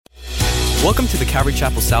Welcome to the Calvary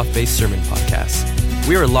Chapel South Bay Sermon Podcast.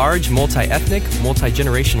 We are a large, multi-ethnic,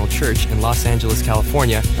 multi-generational church in Los Angeles,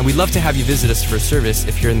 California, and we'd love to have you visit us for a service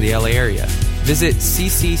if you're in the LA area. Visit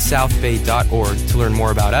ccsouthbay.org to learn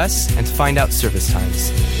more about us and to find out service times.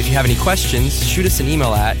 If you have any questions, shoot us an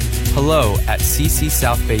email at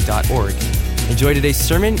hello@ccsouthbay.org. Enjoy today's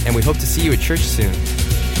sermon, and we hope to see you at church soon.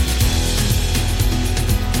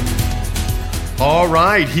 All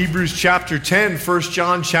right, Hebrews chapter 10, 1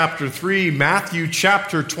 John chapter 3, Matthew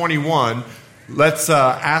chapter 21. Let's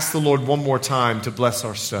ask the Lord one more time to bless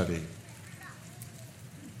our study.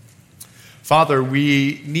 Father,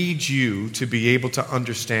 we need you to be able to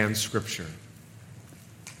understand Scripture.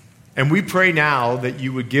 And we pray now that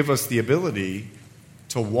you would give us the ability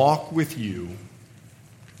to walk with you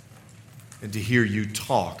and to hear you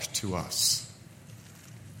talk to us.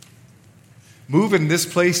 Move in this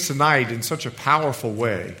place tonight in such a powerful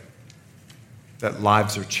way that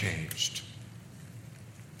lives are changed,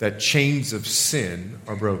 that chains of sin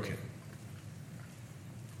are broken.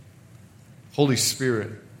 Holy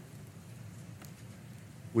Spirit,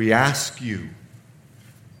 we ask you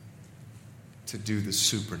to do the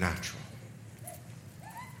supernatural.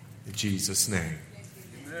 In Jesus' name,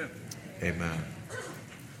 amen. Amen.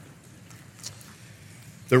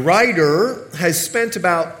 The writer has spent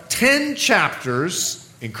about 10 chapters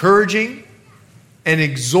encouraging and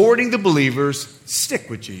exhorting the believers, stick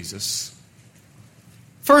with Jesus.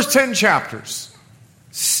 First 10 chapters,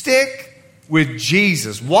 stick with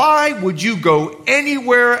Jesus. Why would you go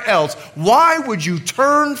anywhere else? Why would you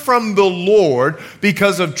turn from the Lord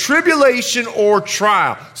because of tribulation or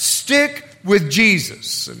trial? Stick with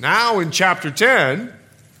Jesus. And now in chapter 10,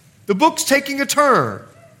 the book's taking a turn.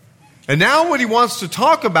 And now what he wants to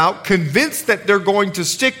talk about, convinced that they're going to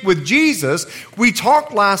stick with Jesus, we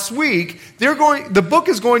talked last week, the book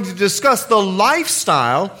is going to discuss the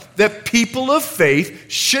lifestyle that people of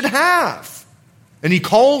faith should have. And he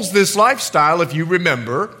calls this lifestyle, if you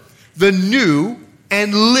remember, the new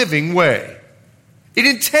and living way. It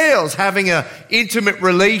entails having an intimate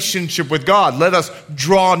relationship with God. Let us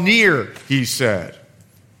draw near, he said.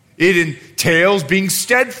 It entails being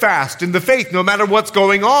steadfast in the faith no matter what's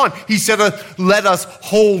going on. He said, let us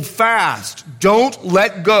hold fast. Don't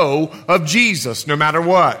let go of Jesus no matter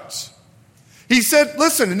what. He said,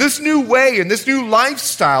 listen, in this new way, in this new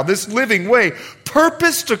lifestyle, this living way,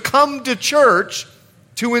 purpose to come to church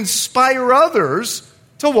to inspire others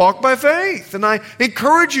to walk by faith. And I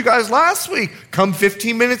encourage you guys last week, come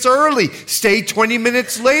 15 minutes early, stay 20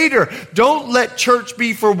 minutes later. Don't let church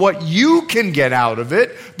be for what you can get out of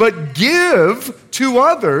it, but give to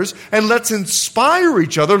others and let's inspire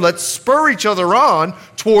each other, let's spur each other on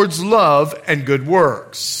towards love and good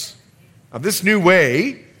works. Now this new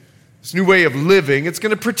way of living, it's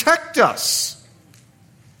going to protect us.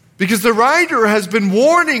 Because the writer has been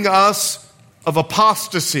warning us of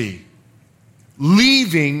apostasy,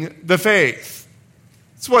 leaving the faith.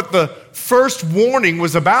 It's what the first warning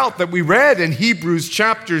was about that we read in Hebrews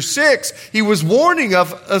chapter 6. He was warning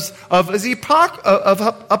of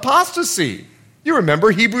apostasy. You remember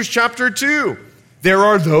Hebrews chapter 2. There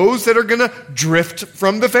are those that are going to drift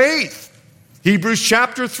from the faith. Hebrews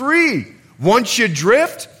chapter 3. Once you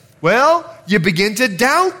drift, well, you begin to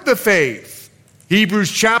doubt the faith.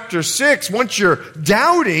 Hebrews chapter 6, once you're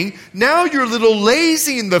doubting, now you're a little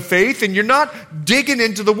lazy in the faith and you're not digging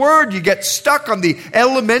into the Word. You get stuck on the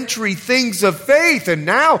elementary things of faith. And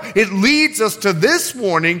now it leads us to this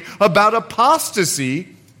warning about apostasy.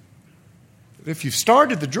 If you've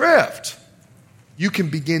started the drift, you can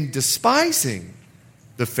begin despising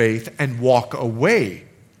the faith and walk away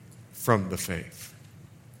from the faith.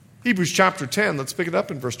 Hebrews chapter 10, let's pick it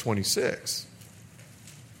up in verse 26.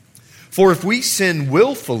 For if we sin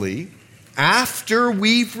willfully after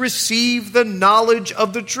we've received the knowledge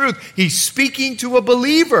of the truth, he's speaking to a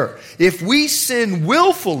believer. If we sin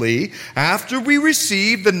willfully after we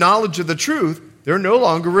receive the knowledge of the truth, there no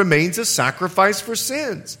longer remains a sacrifice for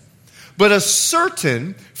sins, but a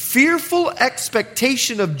certain fearful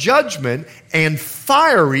expectation of judgment and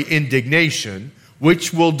fiery indignation,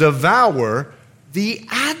 which will devour the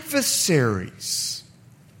adversaries.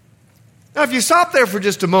 Now, if you stop there for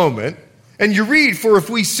just a moment and you read, for if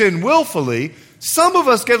we sin willfully, some of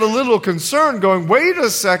us get a little concerned going, wait a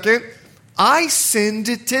second, I sinned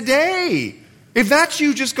today. If that's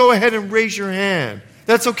you, just go ahead and raise your hand.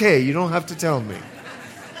 That's okay, you don't have to tell me.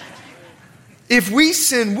 If we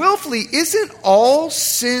sin willfully, isn't all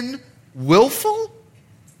sin willful?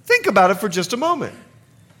 Think about it for just a moment.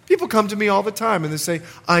 People come to me all the time and they say,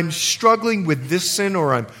 I'm struggling with this sin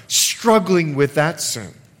or I'm struggling with that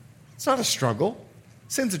sin. It's not a struggle.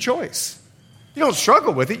 Sin's a choice. You don't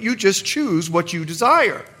struggle with it. You just choose what you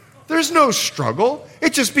desire. There's no struggle.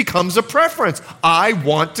 It just becomes a preference. I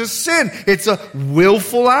want to sin. It's a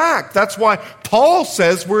willful act. That's why Paul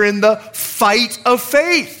says we're in the fight of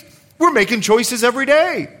faith. We're making choices every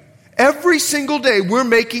day. Every single day we're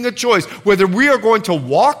making a choice whether we are going to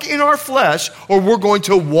walk in our flesh or we're going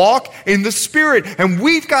to walk in the Spirit. And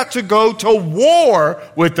we've got to go to war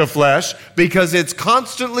with the flesh because it's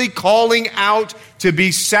constantly calling out to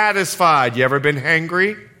be satisfied. You ever been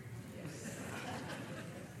hangry?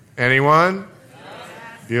 Anyone?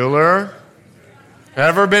 Bueller?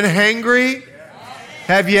 Ever been hangry?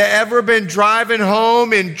 Have you ever been driving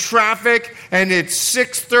home in traffic and it's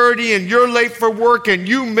 6:30 and you're late for work and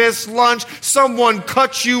you miss lunch? Someone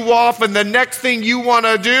cuts you off and the next thing you want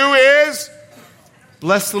to do is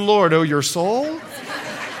bless the Lord, oh your soul.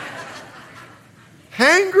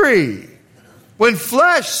 Hangry. When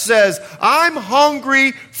flesh says, I'm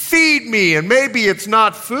hungry, feed me. And maybe it's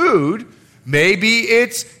not food. Maybe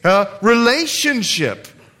it's a relationship.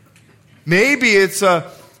 Maybe it's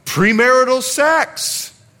a premarital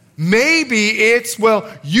sex. Maybe it's,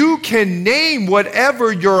 well, you can name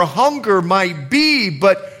whatever your hunger might be,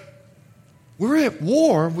 but we're at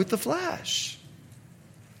war with the flesh.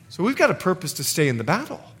 So we've got a purpose to stay in the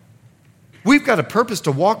battle. We've got a purpose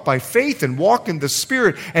to walk by faith and walk in the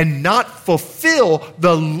Spirit and not fulfill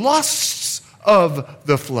the lusts of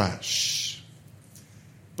the flesh.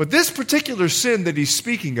 But this particular sin that he's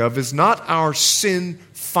speaking of is not our sin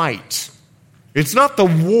fight. It's not the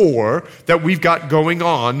war that we've got going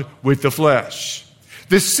on with the flesh.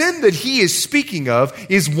 The sin that he is speaking of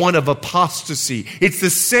is one of apostasy. It's the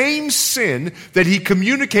same sin that he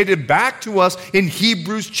communicated back to us in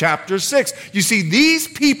Hebrews chapter 6. You see, these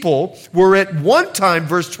people were at one time,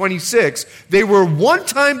 verse 26, they were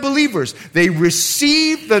one-time believers. They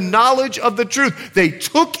received the knowledge of the truth. They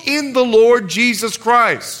took in the Lord Jesus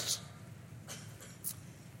Christ.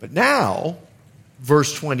 But now,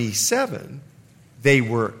 verse 27, they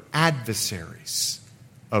were adversaries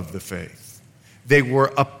of the faith. They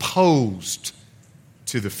were opposed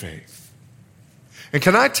to the faith. And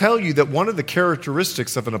can I tell you that one of the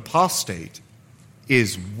characteristics of an apostate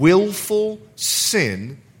is willful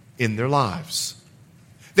sin in their lives.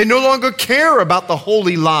 They no longer care about the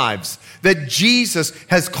holy lives that Jesus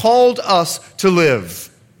has called us to live.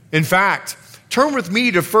 In fact, turn with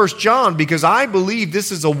me to 1 John because I believe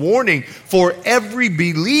this is a warning for every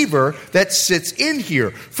believer that sits in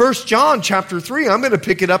here. 1 John chapter 3, I'm going to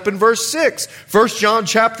pick it up in verse 6. 1 John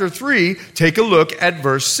chapter 3, take a look at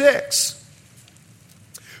verse 6.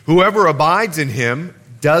 Whoever abides in him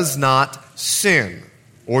does not sin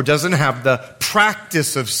or doesn't have the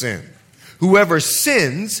practice of sin. Whoever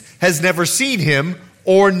sins has never seen him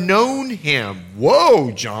or known him.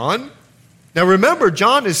 Whoa, John. Now remember,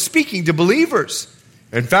 John is speaking to believers.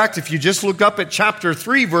 In fact, if you just look up at chapter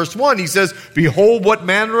 3, verse 1, he says, behold what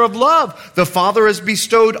manner of love the Father has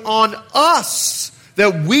bestowed on us,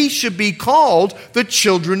 that we should be called the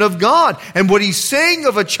children of God. And what he's saying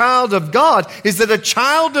of a child of God is that a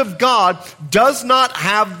child of God does not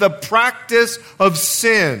have the practice of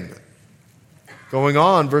sin. Going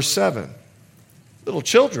on, verse 7. Little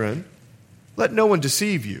children, let no one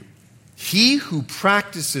deceive you. He who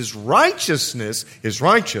practices righteousness is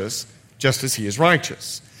righteous, just as he is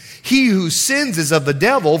righteous. He who sins is of the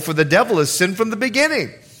devil, for the devil has sinned from the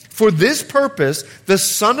beginning. For this purpose, the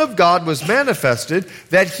Son of God was manifested,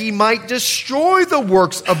 that he might destroy the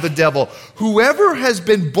works of the devil. Whoever has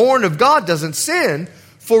been born of God doesn't sin,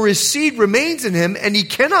 for his seed remains in him, and he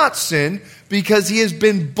cannot sin because he has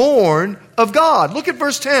been born of God. Look at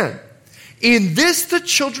verse 10. In this, the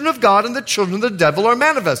children of God and the children of the devil are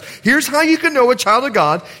manifest. Here's how you can know a child of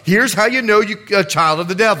God. Here's how you know a child of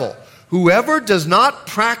the devil. Whoever does not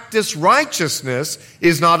practice righteousness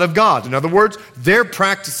is not of God. In other words, they're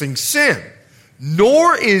practicing sin.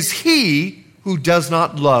 Nor is he who does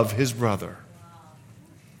not love his brother.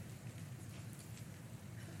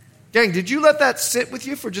 Gang, did you let that sit with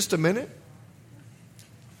you for just a minute?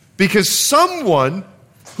 Because someone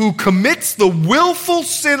who commits the willful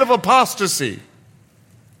sin of apostasy,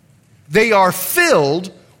 they are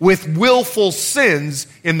filled with willful sins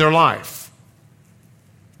in their life.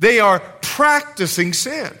 They are practicing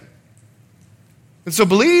sin. And so,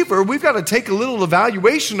 believer, we've got to take a little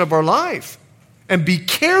evaluation of our life and be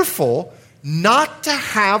careful not to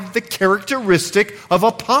have the characteristic of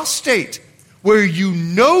apostate, where you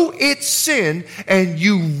know it's sin and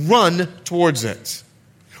you run towards it.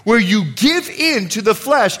 where you give in to the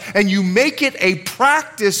flesh and you make it a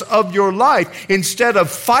practice of your life instead of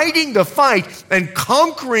fighting the fight and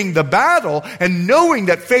conquering the battle and knowing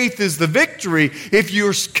that faith is the victory. If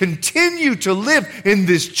you continue to live in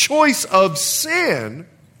this choice of sin,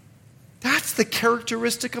 that's the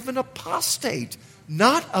characteristic of an apostate,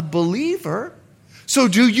 not a believer. So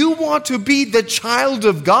do you want to be the child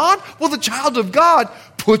of God? Well, the child of God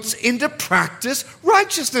puts into practice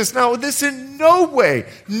righteousness. Now, this in no way,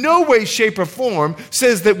 shape, or form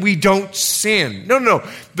says that we don't sin. No.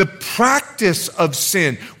 The practice of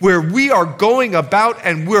sin, where we are going about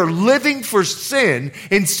and we're living for sin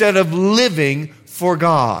instead of living for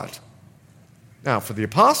God. Now, for the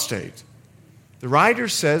apostate, the writer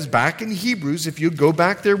says back in Hebrews, if you go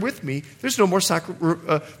back there with me,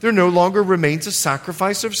 there no longer remains a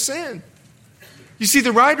sacrifice of sin. You see,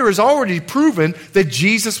 the writer has already proven that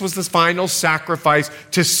Jesus was the final sacrifice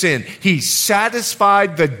to sin. He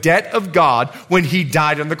satisfied the debt of God when he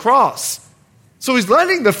died on the cross. So he's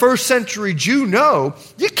letting the first century Jew know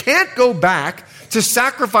you can't go back to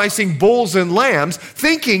sacrificing bulls and lambs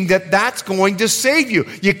thinking that that's going to save you.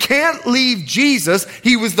 You can't leave Jesus.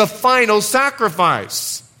 He was the final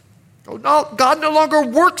sacrifice. God no longer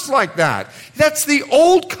works like that. That's the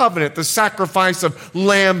old covenant, the sacrifice of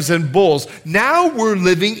lambs and bulls. Now we're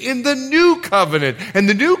living in the new covenant. And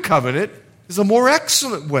the new covenant is a more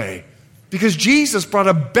excellent way because Jesus brought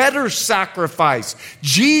a better sacrifice.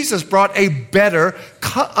 Jesus brought a better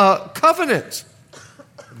covenant.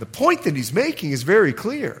 The point that he's making is very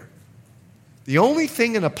clear. The only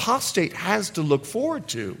thing an apostate has to look forward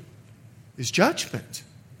to is judgment.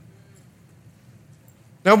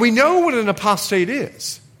 Now, we know what an apostate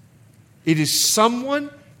is. It is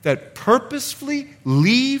someone that purposefully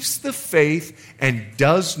leaves the faith and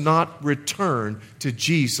does not return to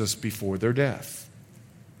Jesus before their death.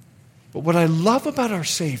 But what I love about our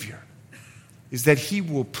Savior is that he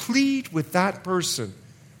will plead with that person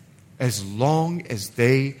as long as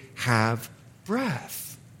they have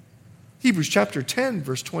breath. Hebrews chapter 10,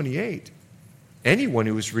 verse 28. Anyone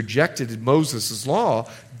who has rejected Moses' law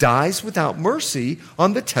dies without mercy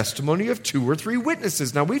on the testimony of 2 or 3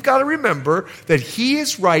 witnesses. Now, we've got to remember that he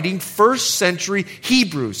is writing first century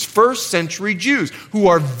Hebrews, first century Jews, who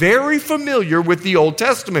are very familiar with the Old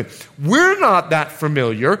Testament. We're not that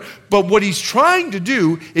familiar, but what he's trying to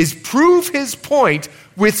do is prove his point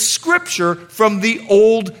with Scripture from the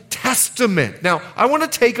Old Testament. Now, I want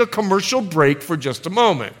to take a commercial break for just a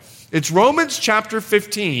moment. It's Romans chapter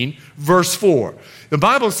 15, verse 4. The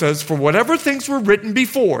Bible says, for whatever things were written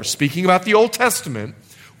before, speaking about the Old Testament,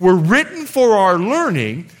 were written for our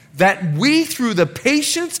learning, that we through the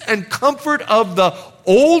patience and comfort of the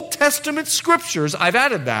Old Testament Scriptures, I've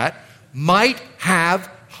added that, might have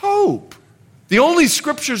hope. The only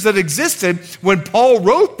Scriptures that existed when Paul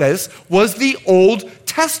wrote this was the Old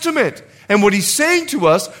Testament. And what he's saying to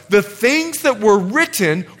us, the things that were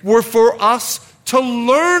written were for us to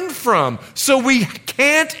learn from. So we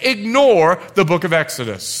can't ignore the book of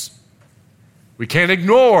Exodus. We can't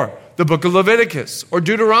ignore the book of Leviticus or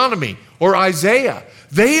Deuteronomy or Isaiah.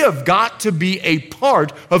 They have got to be a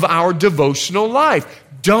part of our devotional life.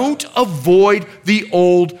 Don't avoid the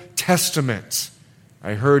Old Testament.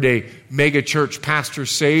 I heard a mega church pastor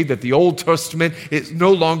say that the Old Testament is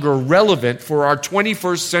no longer relevant for our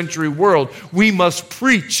 21st century world. We must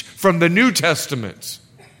preach from the New Testament.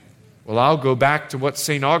 Well, I'll go back to what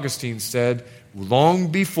St. Augustine said long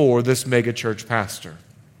before this megachurch pastor.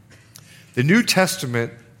 The New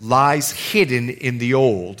Testament lies hidden in the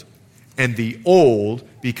Old, and the Old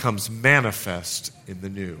becomes manifest in the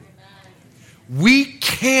New. We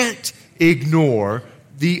can't ignore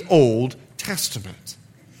the Old Testament.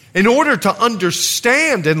 In order to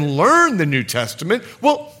understand and learn the New Testament,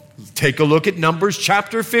 well, take a look at Numbers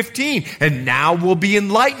chapter 15, and now we'll be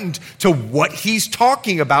enlightened to what he's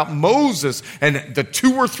talking about, Moses and the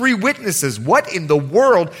 2 or 3 witnesses. What in the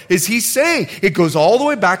world is he saying? It goes all the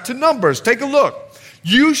way back to Numbers. Take a look.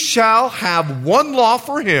 You shall have one law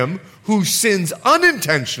for him who sins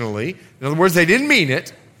unintentionally. In other words, they didn't mean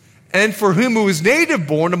it. And for him who is native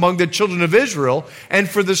born among the children of Israel, and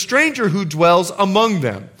for the stranger who dwells among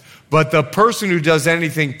them. But the person who does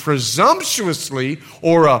anything presumptuously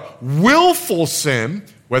or a willful sin,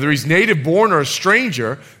 whether he's native born or a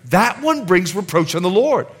stranger, that one brings reproach on the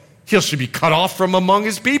Lord. He should be cut off from among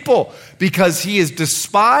his people, because he has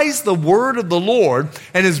despised the word of the Lord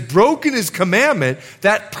and has broken his commandment.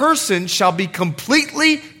 That person shall be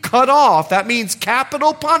completely cut off. That means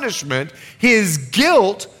capital punishment. His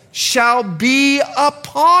guilt shall be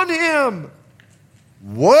upon him.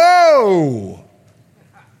 Whoa!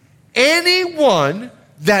 Anyone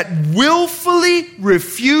that willfully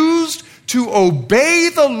refused to obey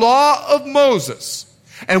the law of Moses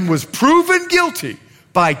and was proven guilty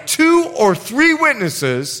by 2 or 3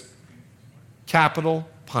 witnesses, capital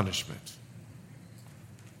punishment.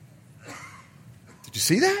 Did you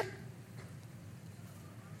see that?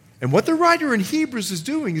 And what the writer in Hebrews is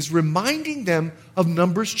doing is reminding them of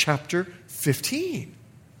Numbers chapter 15.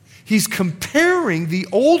 He's comparing the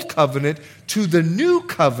old covenant to the new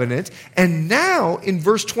covenant. And now in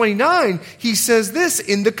verse 29, he says this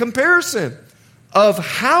in the comparison of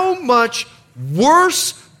how much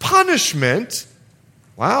worse punishment,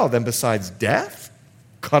 than besides death,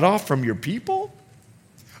 cut off from your people,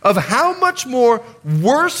 of how much more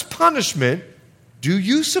worse punishment do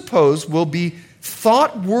you suppose will be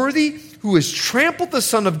thought worthy who has trampled the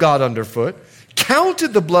Son of God underfoot,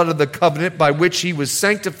 counted the blood of the covenant by which he was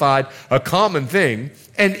sanctified a common thing,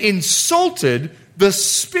 and insulted the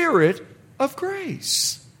Spirit of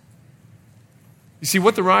grace? You see,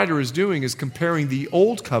 what the writer is doing is comparing the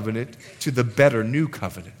old covenant to the better new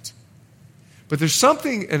covenant. But there's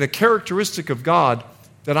something and a characteristic of God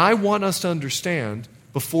that I want us to understand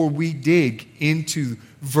before we dig into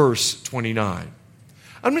verse 29.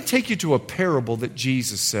 I'm going to take you to a parable that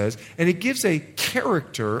Jesus says, and it gives a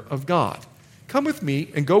character of God. Come with me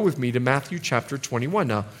and go with me to Matthew chapter 21.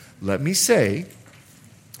 Now, let me say,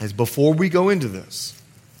 as before we go into this,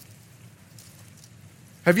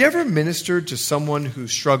 have you ever ministered to someone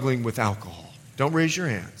who's struggling with alcohol? Don't raise your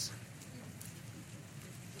hands.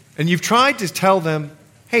 And you've tried to tell them,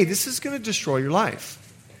 hey, this is going to destroy your life.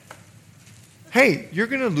 Hey, you're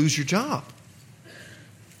going to lose your job.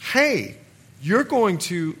 Hey, you're going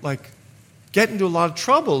to get into a lot of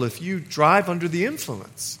trouble if you drive under the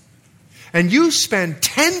influence. And you spend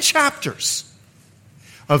 10 chapters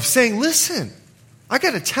of saying, listen, I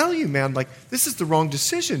got to tell you, man, this is the wrong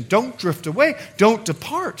decision. Don't drift away. Don't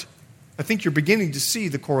depart. I think you're beginning to see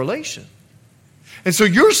the correlation. And so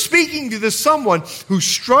you're speaking to this someone who's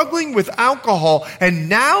struggling with alcohol, and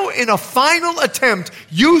now in a final attempt,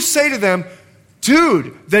 you say to them,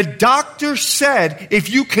 dude, the doctor said if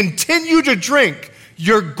you continue to drink,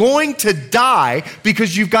 you're going to die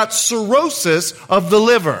because you've got cirrhosis of the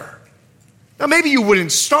liver. Now, maybe you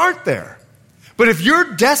wouldn't start there. But if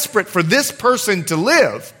you're desperate for this person to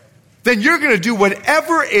live, then you're going to do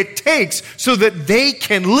whatever it takes so that they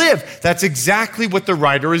can live. That's exactly what the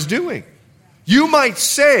writer is doing. You might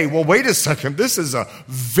say, well, wait a second, this is a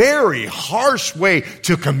very harsh way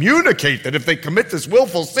to communicate that if they commit this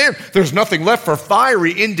willful sin, there's nothing left for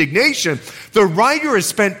fiery indignation. The writer has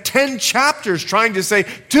spent 10 chapters trying to say,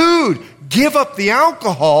 dude, give up the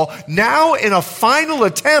alcohol. Now in a final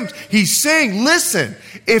attempt, he's saying, listen,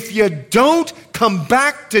 if you don't come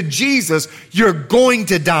back to Jesus, you're going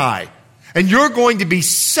to die. And you're going to be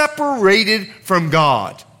separated from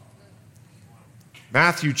God.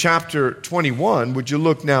 Matthew chapter 21, would you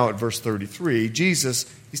look now at verse 33? Jesus,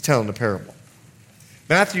 he's telling a parable.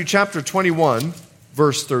 Matthew chapter 21,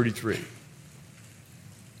 verse 33.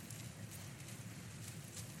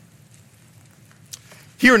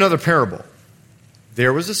 Hear another parable.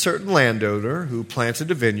 There was a certain landowner who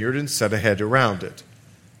planted a vineyard and set a hedge around it,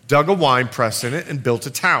 dug a wine press in it, and built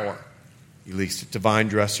a tower. He leased it to vine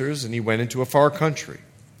dressers, and he went into a far country.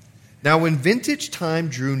 Now when vintage time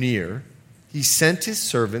drew near, he sent his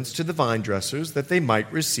servants to the vine dressers that they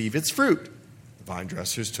might receive its fruit. The vine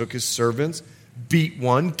dressers took his servants, beat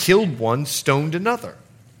one, killed one, stoned another.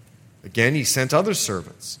 Again, he sent other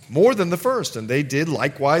servants, more than the first, and they did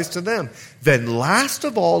likewise to them. Then last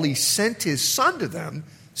of all, he sent his son to them,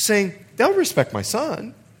 saying, they'll respect my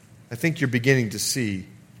son. I think you're beginning to see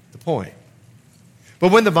the point.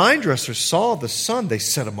 But when the vine dressers saw the son, they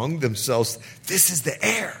said among themselves, this is the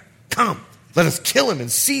heir. Come, let us kill him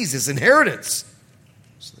and seize his inheritance.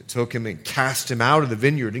 So they took him and cast him out of the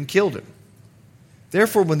vineyard and killed him.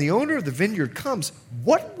 Therefore, when the owner of the vineyard comes,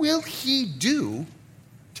 what will he do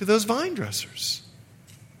to those vine dressers?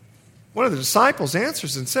 One of the disciples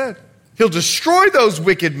answers and said, he'll destroy those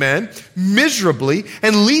wicked men miserably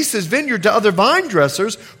and lease his vineyard to other vine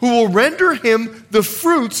dressers who will render him the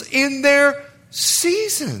fruits in their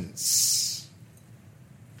seasons.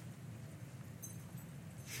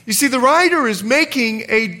 You see, the writer is making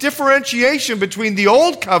a differentiation between the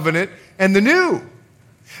old covenant and the new.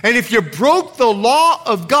 And if you broke the law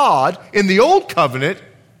of God in the old covenant,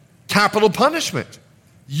 capital punishment.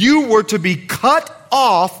 You were to be cut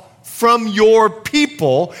off from your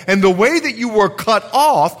people, and the way that you were cut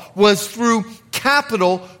off was through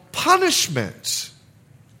capital punishment.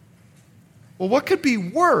 Well, what could be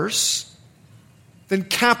worse than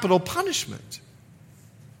capital punishment?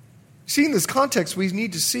 See, in this context, we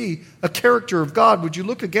need to see a character of God. Would you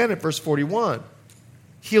look again at verse 41?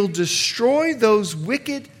 He'll destroy those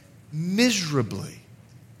wicked miserably.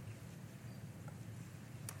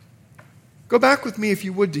 Go back with me, if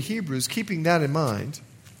you would, to Hebrews, keeping that in mind.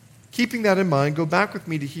 Keeping that in mind, go back with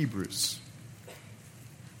me to Hebrews.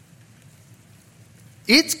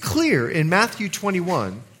 It's clear in Matthew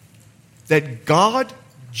 21 that God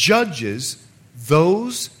judges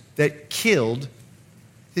those that killed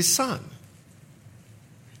his son.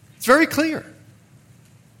 It's very clear.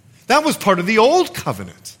 That was part of the old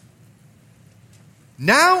covenant.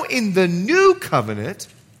 Now in the new covenant,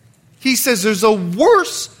 he says there's a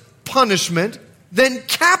worse punishment than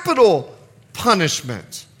capital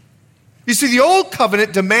punishment. You see, the old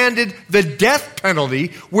covenant demanded the death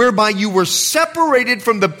penalty, whereby you were separated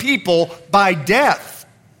from the people by death.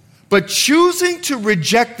 But choosing to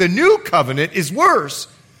reject the new covenant is worse,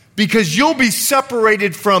 because you'll be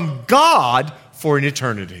separated from God for an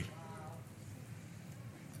eternity.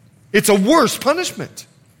 It's a worse punishment.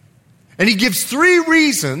 And he gives 3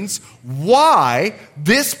 reasons why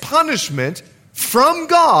this punishment from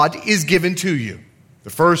God is given to you. The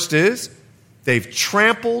first is, they've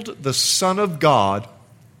trampled the Son of God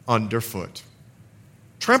underfoot.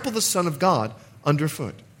 Trampled the Son of God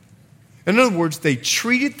underfoot. In other words, they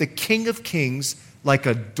treated the King of Kings like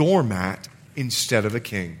a doormat instead of a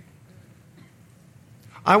king.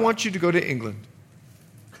 I want you to go to England.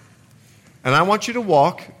 And I want you to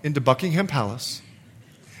walk into Buckingham Palace.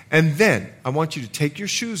 And then I want you to take your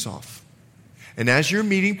shoes off. And as you're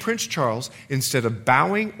meeting Prince Charles, instead of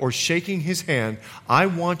bowing or shaking his hand, I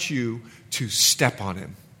want you to step on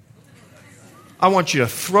him. I want you to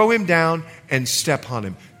throw him down and step on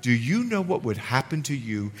him. Do you know what would happen to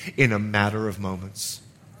you in a matter of moments?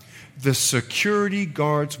 The security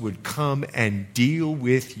guards would come and deal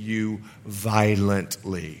with you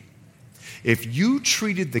violently. If you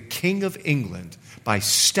treated the King of England by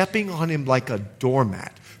stepping on him like a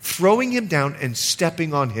doormat, throwing him down and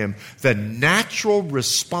stepping on him, the natural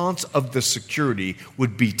response of the security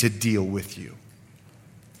would be to deal with you.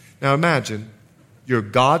 Now imagine you're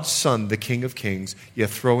God's son, the King of Kings. You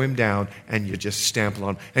throw him down and you just stamp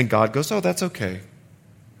on him. And God goes, oh, that's okay.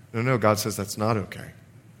 No, God says that's not okay.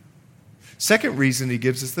 Second reason he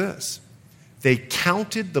gives is this. They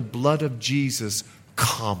counted the blood of Jesus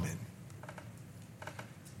common.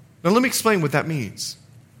 Now let me explain what that means.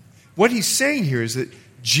 What he's saying here is that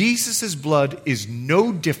Jesus' blood is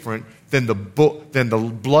no different than the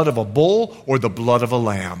blood of a bull or the blood of a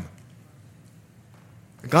lamb.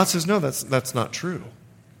 And God says, no, that's not true.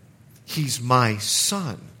 He's my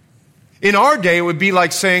son. In our day, it would be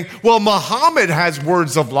like saying, well, Muhammad has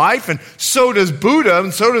words of life, and so does Buddha,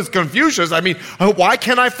 and so does Confucius. I mean, why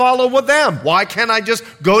can't I follow with them? Why can't I just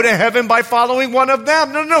go to heaven by following one of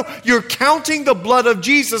them? No. You're counting the blood of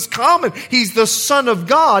Jesus common. He's the Son of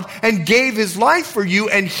God and gave his life for you,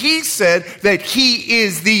 and he said that he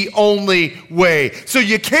is the only way. So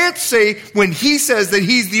you can't say when he says that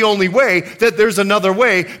he's the only way that there's another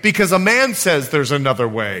way because a man says there's another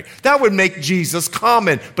way. That would make Jesus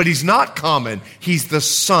common, but he's not common. He's the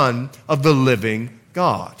Son of the living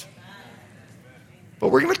God. But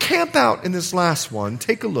we're going to camp out in this last one.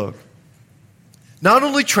 Take a look. Not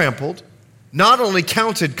only trampled, not only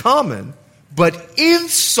counted common, but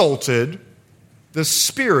insulted the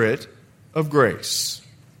Spirit of grace.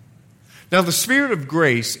 Now, the Spirit of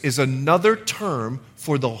grace is another term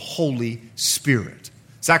for the Holy Spirit.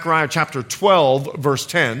 Zechariah chapter 12, verse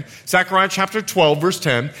 10. Zechariah chapter 12, verse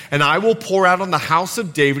 10. And I will pour out on the house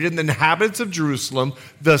of David and the inhabitants of Jerusalem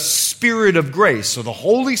the Spirit of grace, so the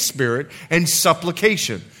Holy Spirit, and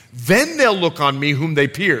supplication. Then they'll look on me whom they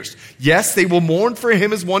pierced. Yes, they will mourn for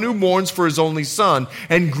him as one who mourns for his only son,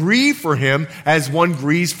 and grieve for him as one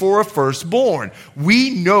grieves for a firstborn. We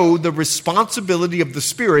know the responsibility of the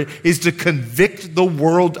Spirit is to convict the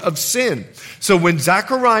world of sin. So when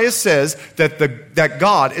Zechariah says that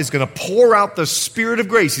God is going to pour out the Spirit of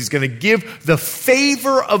grace, he's going to give the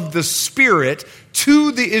favor of the Spirit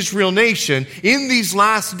to the Israel nation in these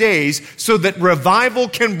last days so that revival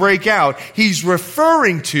can break out, he's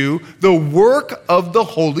referring to the work of the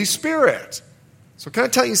Holy Spirit. So can I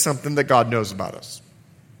tell you something that God knows about us?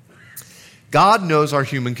 God knows our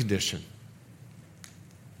human condition.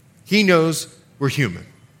 He knows we're human.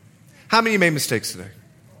 How many made mistakes today?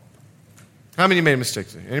 How many made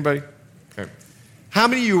mistakes today? Anybody? Okay. How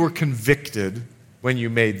many of you were convicted when you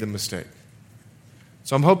made the mistake?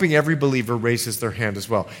 So I'm hoping every believer raises their hand as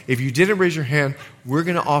well. If you didn't raise your hand, we're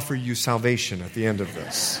going to offer you salvation at the end of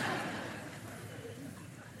this.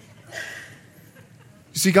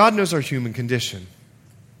 You see, God knows our human condition.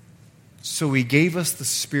 So he gave us the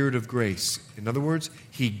Spirit of grace. In other words,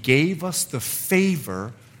 he gave us the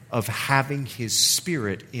favor of having his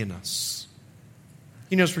Spirit in us.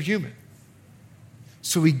 He knows we're human.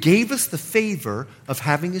 So he gave us the favor of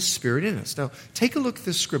having his Spirit in us. Now, take a look at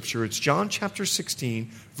this scripture. It's John chapter 16,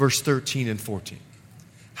 verse 13 and 14.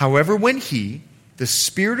 However, when he, the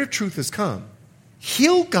Spirit of truth, has come,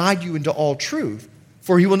 he'll guide you into all truth,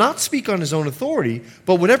 for he will not speak on his own authority,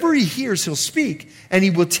 but whatever he hears, he'll speak, and he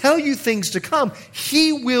will tell you things to come.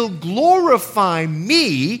 He will glorify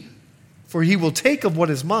me, for he will take of what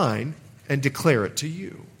is mine and declare it to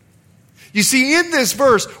you. You see, in this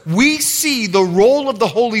verse, we see the role of the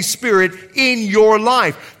Holy Spirit in your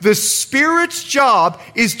life. The Spirit's job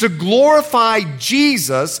is to glorify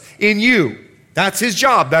Jesus in you. That's his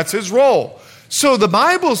job. That's his role. So the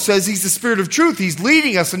Bible says he's the Spirit of truth. He's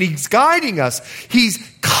leading us and he's guiding us. He's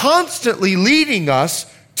constantly leading us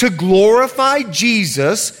to glorify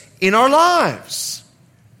Jesus in our lives.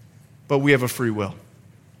 But we have a free will.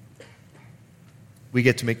 We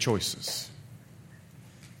get to make choices.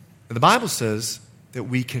 And the Bible says that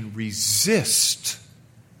we can resist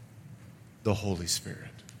the Holy Spirit.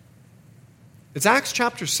 It's Acts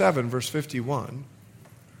chapter 7, verse 51.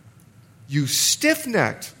 You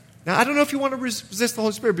stiff-necked. Now, I don't know if you want to resist the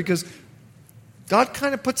Holy Spirit because God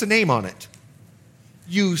kind of puts a name on it.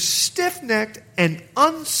 You stiff-necked and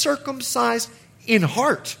uncircumcised in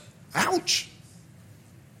heart. Ouch.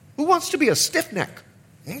 Who wants to be a stiff-neck?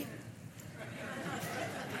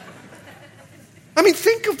 I mean,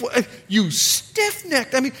 think of you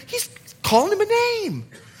stiff-necked. I mean, he's calling him a name.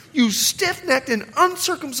 You stiff-necked and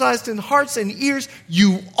uncircumcised in hearts and ears,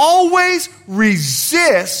 you always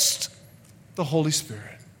resist the Holy Spirit.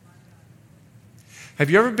 Have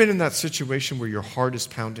you ever been in that situation where your heart is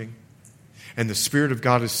pounding and the Spirit of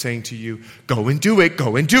God is saying to you, go and do it,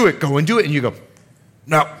 go and do it, go and do it, and you go,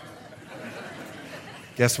 no.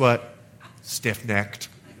 Guess what? Stiff-necked.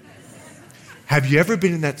 Have you ever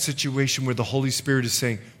been in that situation where the Holy Spirit is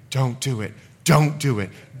saying, don't do it, don't do it,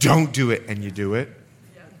 don't do it, and you do it?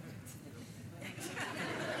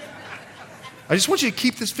 I just want you to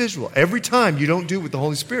keep this visual. Every time you don't do it with the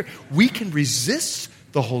Holy Spirit, we can resist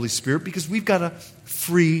the Holy Spirit because we've got a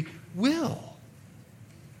free will.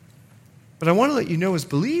 But I want to let you know as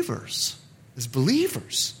believers,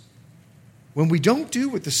 when we don't do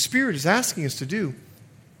what the Spirit is asking us to do,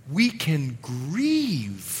 we can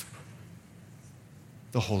grieve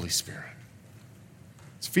the Holy Spirit.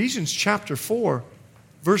 It's Ephesians chapter 4,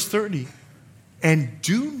 verse 30. And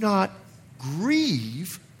do not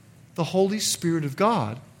grieve the Holy Spirit of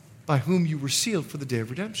God, by whom you were sealed for the day of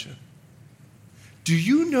redemption. Do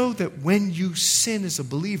you know that when you sin as a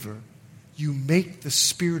believer, you make the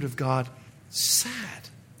Spirit of God sad?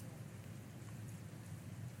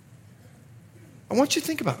 I want you to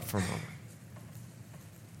think about it for a moment.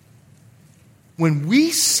 When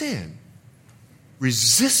we sin,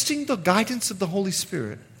 resisting the guidance of the Holy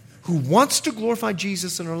Spirit, who wants to glorify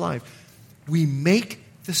Jesus in our life, we make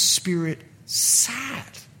the Spirit sad.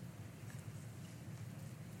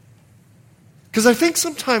 Because I think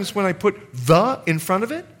sometimes when I put the in front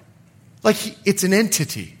of it, like it's an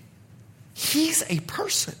entity. He's a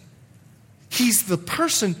person. He's the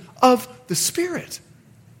person of the Spirit.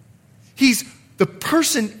 He's the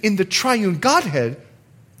person in the triune Godhead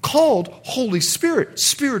called Holy Spirit,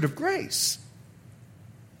 Spirit of grace.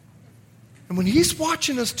 And when he's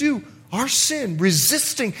watching us do our sin,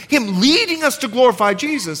 resisting him, leading us to glorify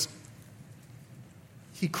Jesus,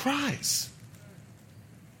 he cries.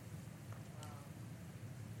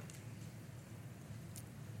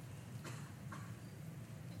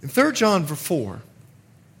 In 3 John 4,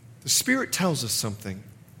 the Spirit tells us something.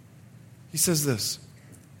 He says this,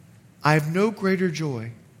 I have no greater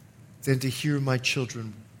joy than to hear my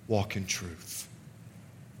children walk in truth.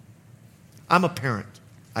 I'm a parent.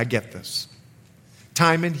 I get this.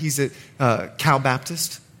 Timon, he's at Cal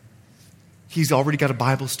Baptist. He's already got a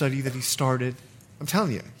Bible study that he started. I'm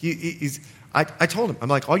telling you, I told him, I'm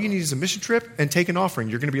like, all you need is a mission trip and take an offering.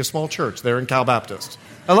 You're going to be a small church there in Cal Baptist.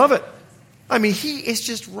 I love it. I mean, he is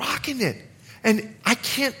just rocking it. And I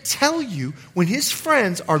can't tell you when his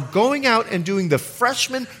friends are going out and doing the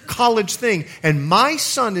freshman college thing and my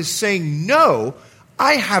son is saying no,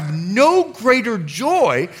 I have no greater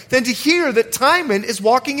joy than to hear that Timon is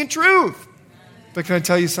walking in truth. But can I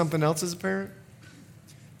tell you something else as a parent?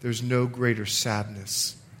 There's no greater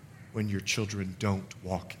sadness when your children don't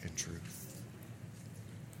walk in truth.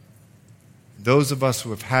 Those of us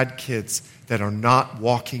who have had kids that are not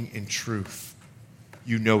walking in truth,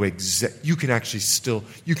 you know you can actually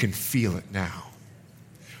you can feel it now.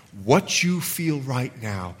 What you feel right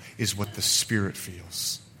now is what the Spirit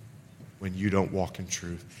feels. when you don't walk in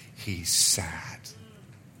truth. He's sad.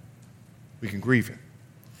 We can grieve him.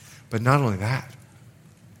 But not only that,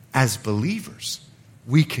 as believers,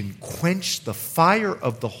 we can quench the fire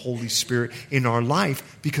of the Holy Spirit in our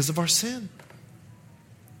life because of our sin.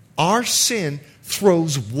 Our sin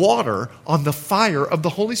throws water on the fire of the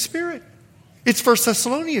Holy Spirit. It's 1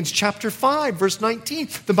 Thessalonians chapter 5, verse 19.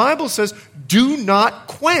 The Bible says, do not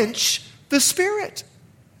quench the Spirit.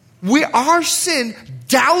 Our sin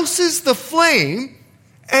douses the flame,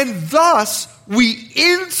 and thus we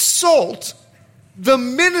insult the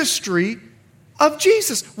ministry of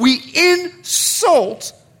Jesus. We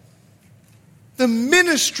insult the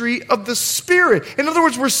ministry of the Spirit. In other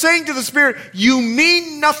words, we're saying to the Spirit, you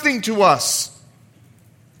mean nothing to us.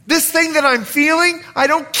 This thing that I'm feeling, I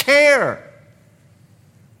don't care.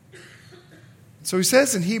 So he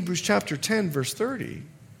says in Hebrews chapter 10, verse 30,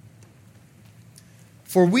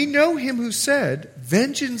 for we know him who said,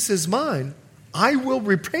 vengeance is mine, I will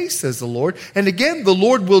repay, says the Lord. And again, the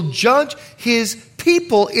Lord will judge his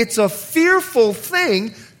people. It's a fearful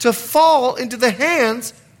thing to fall into the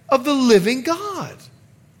hands of the living God.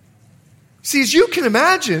 See, as you can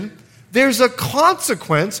imagine, there's a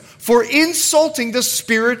consequence for insulting the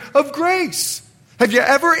Spirit of grace. Have you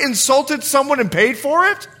ever insulted someone and paid for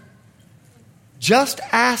it? Just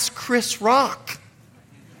ask Chris Rock.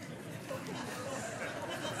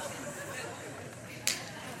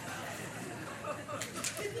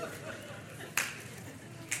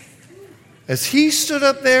 As he stood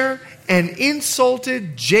up there and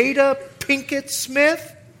insulted Jada Pinkett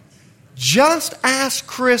Smith, just ask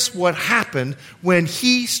Chris what happened when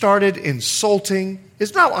he started insulting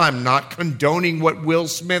his... Now, I'm not condoning what Will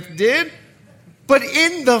Smith did, but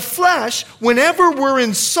in the flesh, whenever we're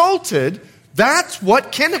insulted, that's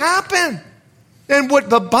what can happen. And what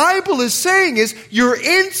the Bible is saying is, you're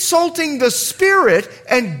insulting the Spirit,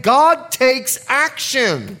 and God takes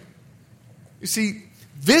action. You see,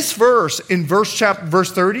 this verse in verse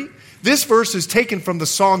 30, this verse is taken from the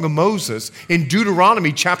Song of Moses in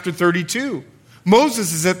Deuteronomy chapter 32.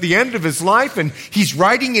 Moses is at the end of his life, and he's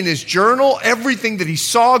writing in his journal everything that he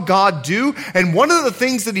saw God do. And one of the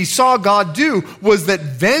things that he saw God do was that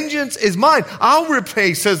vengeance is mine. I'll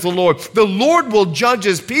repay, says the Lord. The Lord will judge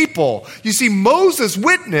his people. You see, Moses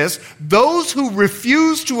witnessed those who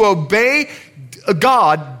refuse to obey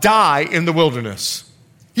God die in the wilderness.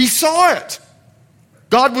 He saw it.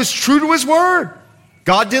 God was true to his word.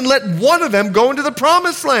 God didn't let one of them go into the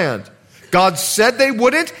promised land. God said they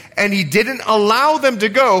wouldn't, and he didn't allow them to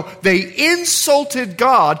go. They insulted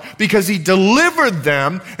God because he delivered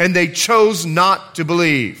them, and they chose not to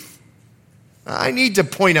believe. I need to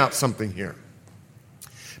point out something here.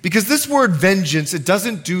 Because this word vengeance, it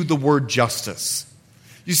doesn't do the word justice.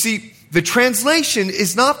 You see, the translation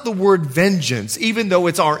is not the word vengeance, even though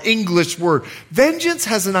it's our English word. Vengeance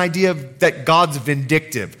has an idea that God's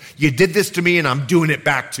vindictive. You did this to me and I'm doing it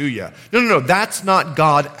back to you. No, that's not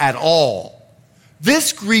God at all.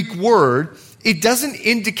 This Greek word, it doesn't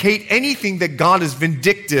indicate anything that God is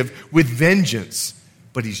vindictive with vengeance,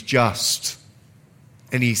 but he's just.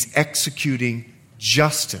 And he's executing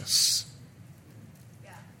justice.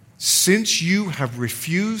 Since you have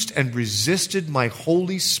refused and resisted my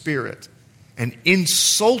Holy Spirit and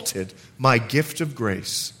insulted my gift of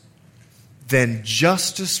grace, then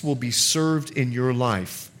justice will be served in your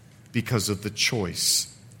life because of the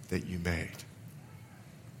choice that you made.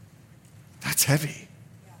 That's heavy.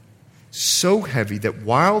 So heavy that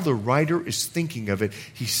while the writer is thinking of it,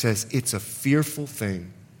 he says it's a fearful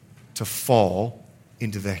thing to fall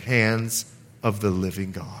into the hands of the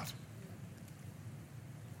living God.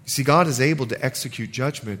 See, God is able to execute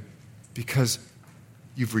judgment because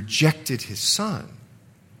you've rejected his Son.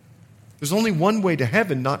 There's only one way to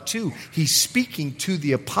heaven, not two. He's speaking to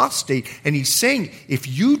the apostate, and he's saying, if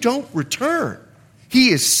you don't return,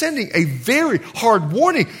 he is sending a very hard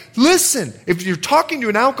warning. Listen, if you're talking to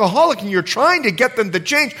an alcoholic and you're trying to get them to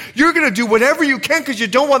change, you're going to do whatever you can because you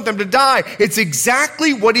don't want them to die. It's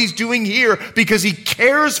exactly what he's doing here because he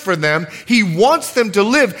cares for them. He wants them to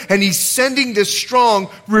live, and he's sending this strong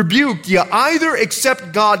rebuke. You either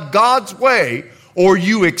accept God God's way or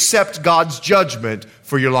you accept God's judgment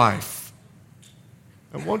for your life.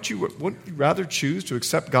 And wouldn't you rather choose to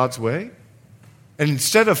accept God's way? And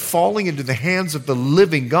instead of falling into the hands of the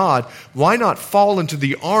living God, why not fall into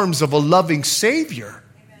the arms of a loving Savior?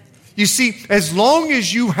 Amen. You see, as long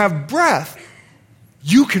as you have breath,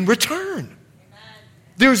 you can return. Amen.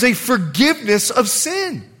 There's a forgiveness of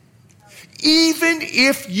sin. Even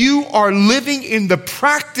if you are living in the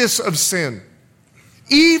practice of sin,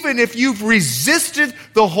 even if you've resisted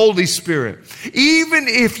the Holy Spirit, even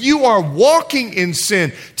if you are walking in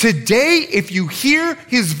sin, today, if you hear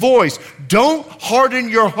His voice, don't harden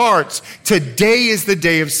your hearts. Today is the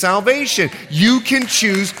day of salvation. You can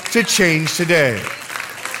choose to change today.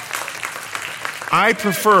 I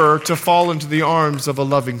prefer to fall into the arms of a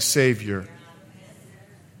loving Savior.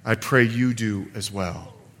 I pray you do as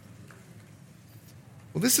well.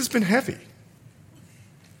 Well, this has been heavy.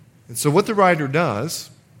 And so what the writer does,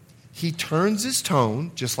 he turns his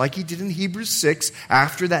tone, just like he did in Hebrews 6,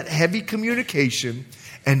 after that heavy communication,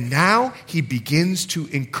 and now he begins to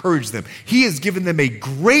encourage them. He has given them a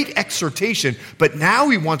great exhortation, but now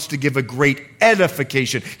he wants to give a great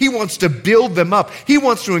edification. He wants to build them up. He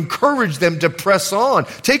wants to encourage them to press on.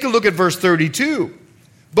 Take a look at verse 32.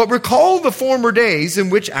 But recall the former days in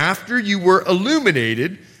which after you were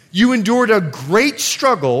illuminated, you endured a great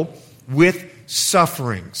struggle with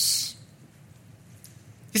sufferings.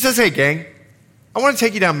 He says, hey, gang, I want to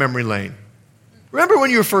take you down memory lane. Remember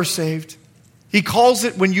when you were first saved? He calls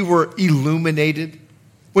it when you were illuminated,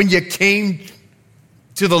 when you came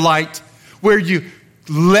to the light, where you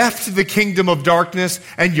left the kingdom of darkness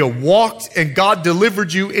and you walked and God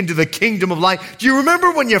delivered you into the kingdom of light. Do you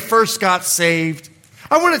remember when you first got saved?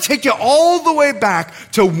 I want to take you all the way back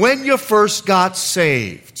to when you first got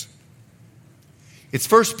saved. It's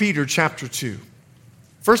 1 Peter chapter 2.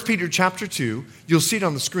 1 Peter chapter 2, you'll see it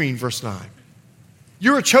on the screen, verse 9.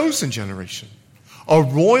 You're a chosen generation, a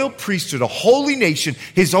royal priesthood, a holy nation,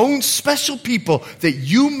 His own special people, that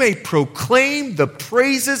you may proclaim the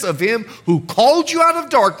praises of Him who called you out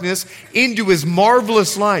of darkness into His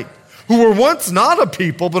marvelous light, who were once not a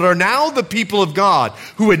people, but are now the people of God,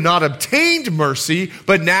 who had not obtained mercy,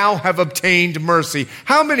 but now have obtained mercy.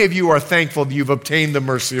 How many of you are thankful that you've obtained the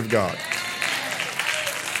mercy of God?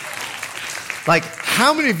 Like,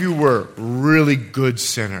 how many of you were really good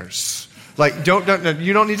sinners? Like, you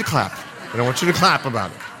don't need to clap. I don't want you to clap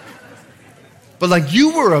about it. But like,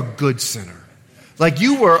 you were a good sinner. Like,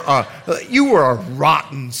 you were a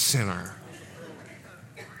rotten sinner.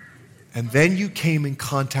 And then you came in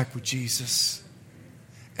contact with Jesus,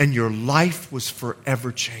 and your life was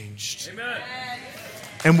forever changed. Amen.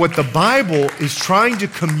 And what the Bible is trying to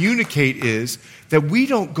communicate is that we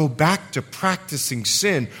don't go back to practicing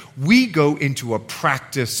sin. We go into a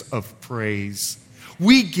practice of praise.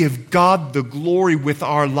 We give God the glory with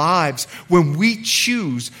our lives when we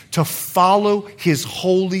choose to follow His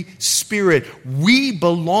Holy Spirit. We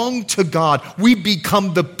belong to God. We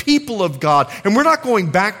become the people of God. And we're not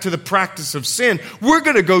going back to the practice of sin. We're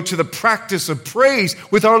going to go to the practice of praise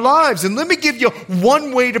with our lives. And let me give you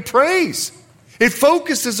one way to praise. It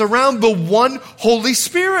focuses around the one Holy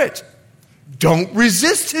Spirit. Don't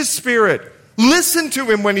resist His Spirit. Listen to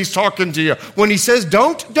Him when He's talking to you. When He says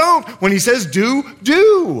don't. When He says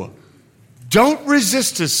do. Don't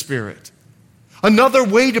resist His Spirit. Another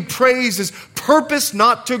way to praise is purpose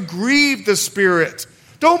not to grieve the Spirit.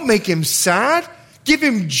 Don't make Him sad. Give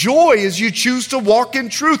Him joy as you choose to walk in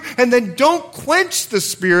truth. And then don't quench the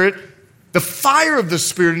Spirit, the fire of the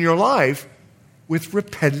Spirit in your life, with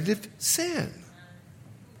repetitive sin.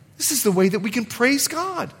 This is the way that we can praise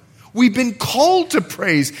God. We've been called to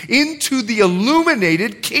praise into the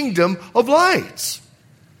illuminated kingdom of light.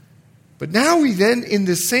 But now He then, in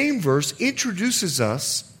the same verse, introduces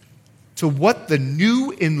us to what the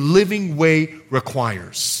new and living way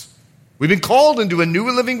requires. We've been called into a new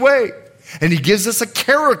and living way. And He gives us a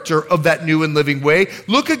character of that new and living way.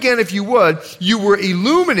 Look again, if you would. You were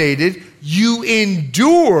illuminated. You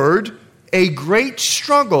endured a great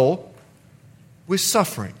struggle with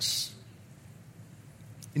sufferings.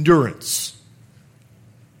 Endurance.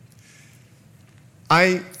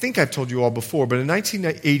 I think I've told you all before, but in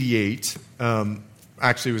 1988,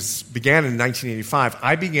 actually it began in 1985,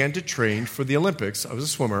 I began to train for the Olympics. I was a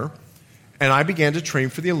swimmer, and I began to train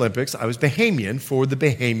for the Olympics. I was Bahamian for the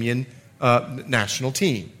Bahamian national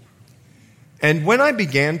team. And when I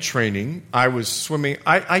began training, I was swimming.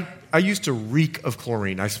 I used to reek of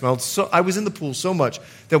chlorine. I was in the pool so much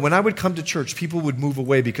that when I would come to church, people would move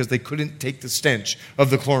away because they couldn't take the stench of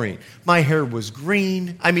the chlorine. My hair was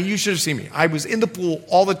green. I mean, you should have seen me. I was in the pool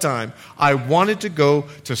all the time. I wanted to go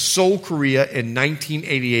to Seoul, Korea in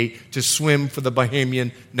 1988 to swim for the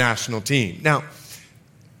Bahamian national team. Now,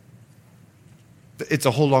 it's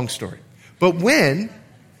a whole long story. But when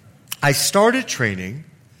I started training,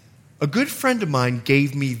 a good friend of mine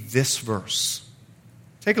gave me this verse.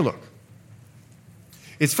 Take a look.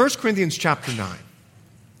 It's 1 Corinthians chapter 9.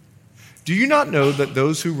 Do you not know that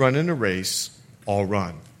those who run in a race all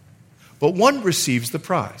run, but one receives the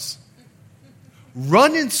prize?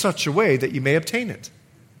 Run in such a way that you may obtain it.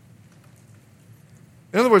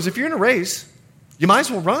 In other words, if you're in a race, you might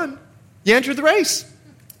as well run. You enter the race.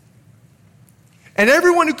 And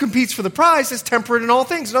everyone who competes for the prize is temperate in all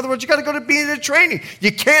things. In other words, you got to go to be in a training.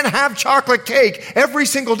 You can't have chocolate cake every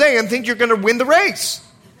single day and think you're going to win the race.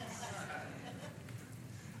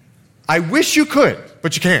 I wish you could,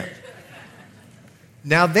 but you can't.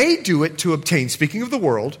 Now they do it to obtain, speaking of the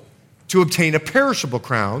world, to obtain a perishable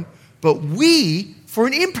crown, but we for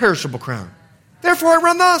an imperishable crown. Therefore I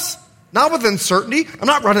run thus, not with uncertainty. I'm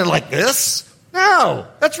not running like this. No,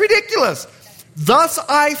 that's ridiculous. Thus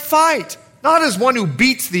I fight, not as one who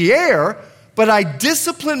beats the air, but I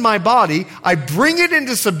discipline my body. I bring it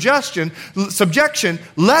into subjection,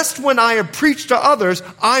 lest when I have preached to others,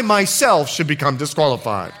 I myself should become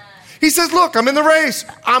disqualified. He says, look, I'm in the race.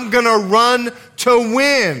 I'm going to run to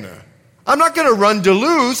win. I'm not going to run to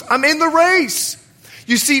lose. I'm in the race.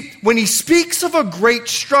 You see, when he speaks of a great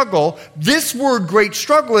struggle, this word great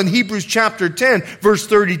struggle in Hebrews chapter 10, verse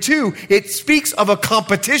 32, it speaks of a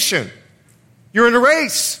competition. You're in a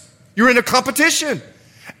race. You're in a competition.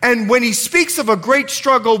 And when he speaks of a great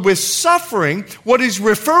struggle with suffering, what he's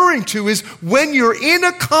referring to is when you're in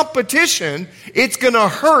a competition, it's going to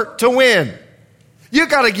hurt to win. You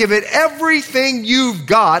got to give it everything you've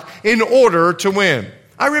got in order to win.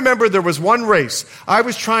 I remember there was one race. I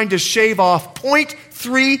was trying to shave off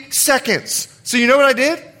 0.3 seconds. So you know what I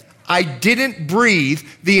did? I didn't breathe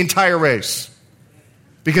the entire race.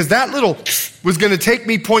 Because that little was going to take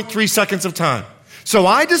me 0.3 seconds of time. So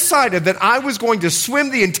I decided that I was going to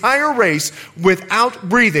swim the entire race without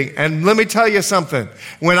breathing. And let me tell you something.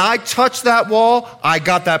 When I touched that wall, I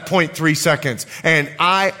got that 0.3 seconds. And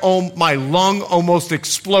my lung almost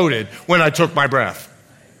exploded when I took my breath.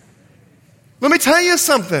 Let me tell you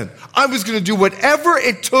something. I was going to do whatever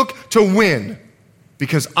it took to win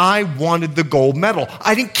because I wanted the gold medal.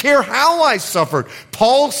 I didn't care how I suffered.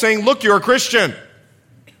 Paul's saying, look, you're a Christian.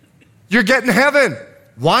 You're getting heaven.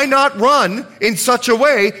 Why not run in such a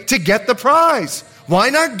way to get the prize? Why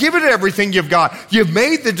not give it everything you've got? You've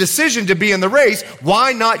made the decision to be in the race.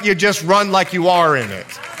 Why not you just run like you are in it?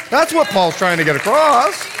 That's what Paul's trying to get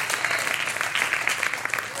across.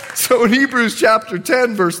 So in Hebrews chapter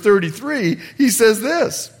 10, verse 33, he says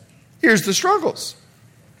this. Here's the struggles.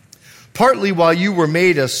 Partly while you were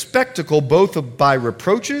made a spectacle both by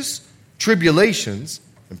reproaches, tribulations,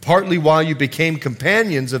 and partly while you became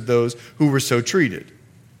companions of those who were so treated.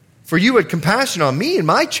 For you had compassion on me in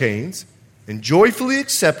my chains, and joyfully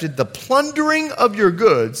accepted the plundering of your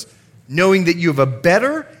goods, knowing that you have a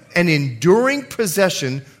better and enduring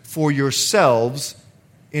possession for yourselves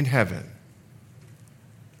in heaven.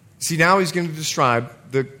 See, now he's going to describe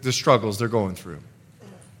the struggles they're going through.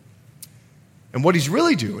 And what he's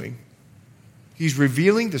really doing, he's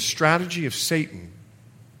revealing the strategy of Satan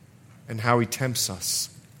and how he tempts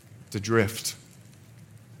us to drift,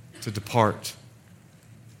 to depart,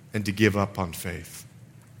 and to give up on faith.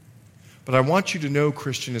 But I want you to know,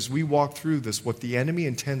 Christian, as we walk through this, what the enemy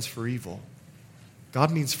intends for evil,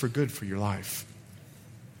 God means for good for your life.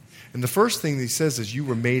 And the first thing he says is you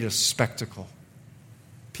were made a spectacle.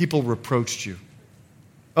 People reproached you.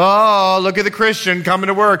 Oh, look at the Christian coming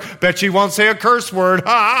to work. Bet she won't say a curse word.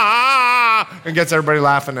 Ha! And gets everybody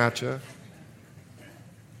laughing at you.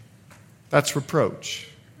 That's reproach.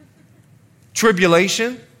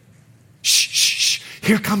 Tribulation. Shh, shh, shh.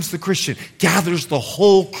 Here comes the Christian. Gathers the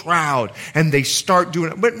whole crowd. And they start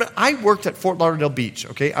doing it. But I worked at Fort Lauderdale Beach,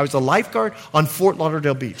 okay? I was a lifeguard on Fort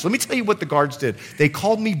Lauderdale Beach. Let me tell you what the guards did. They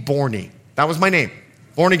called me Borny. That was my name.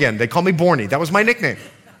 Born again. They called me Borny. That was my nickname.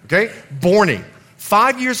 Okay? Borny.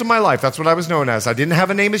 5 years of my life, that's what I was known as. I didn't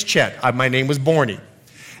have a name as Chet. My name was Borny.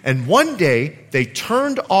 And one day, they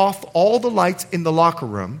turned off all the lights in the locker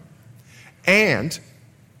room, and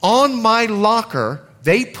on my locker,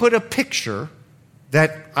 they put a picture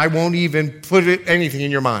that I won't even put anything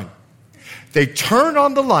in your mind. They turned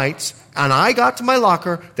on the lights, and I got to my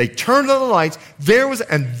locker. They turned on the lights.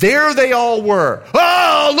 And there they all were.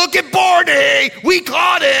 Oh, look at Borny! We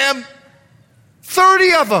caught him!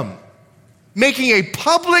 30 of them. Making a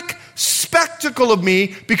public spectacle of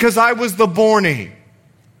me because I was the Borny.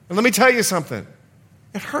 And let me tell you something.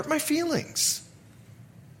 It hurt my feelings.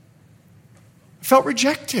 I felt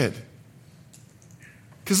rejected.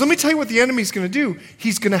 Because let me tell you what the enemy's going to do.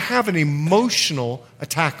 He's going to have an emotional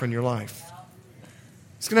attack on your life.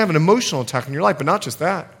 He's going to have an emotional attack on your life, but not just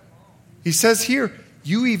that. He says here,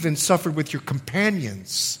 you even suffered with your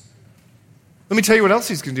companions. Let me tell you what else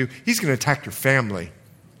he's going to do. He's going to attack your family.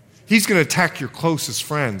 He's going to attack your closest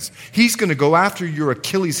friends. He's going to go after your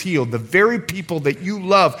Achilles heel, the very people that you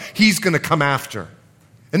love, he's going to come after.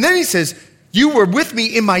 And then he says, you were with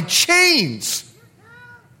me in my chains.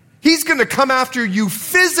 He's going to come after you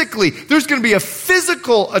physically. There's going to be a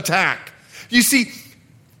physical attack. You see,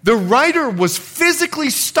 the writer was physically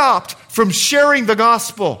stopped from sharing the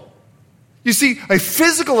gospel. You see, a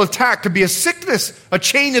physical attack could be a sickness, a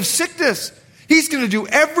chain of sickness. He's going to do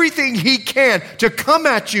everything he can to come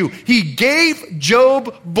at you. He gave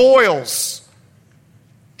Job boils.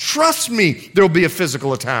 Trust me, there will be a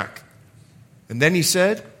physical attack. And then he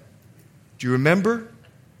said, do you remember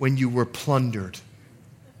when you were plundered?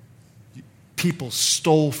 People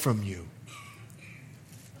stole from you.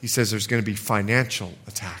 He says there's going to be financial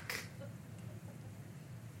attack.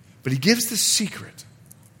 But he gives the secret.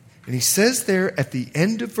 And he says there at the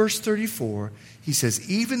end of verse 34, he says,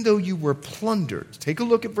 even though you were plundered, take a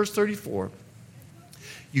look at verse 34,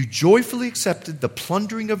 you joyfully accepted the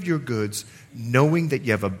plundering of your goods, knowing that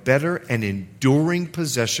you have a better and enduring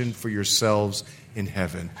possession for yourselves in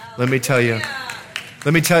heaven. Let me tell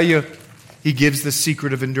you, he gives the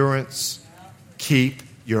secret of endurance. Keep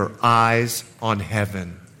your eyes on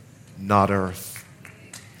heaven, not earth.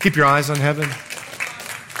 Keep your eyes on heaven.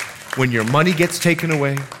 When your money gets taken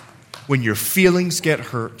away, when your feelings get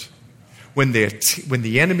hurt, when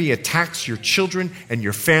the enemy attacks your children and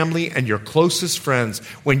your family and your closest friends,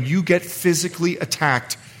 when you get physically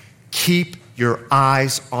attacked, keep your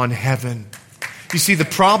eyes on heaven. You see, the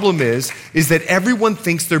problem is that everyone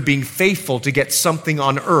thinks they're being faithful to get something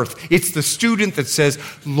on earth. It's the student that says,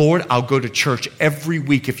 Lord, I'll go to church every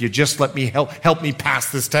week if you just let me help me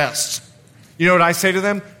pass this test. You know what I say to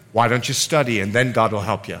them? Why don't you study and then God will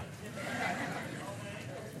help you?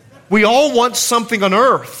 We all want something on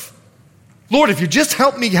earth. Lord, if you just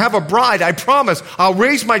help me have a bride, I promise I'll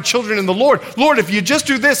raise my children in the Lord. Lord, if you just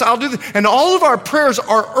do this, I'll do this. And all of our prayers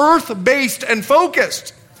are earth-based and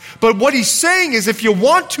focused. But what he's saying is if you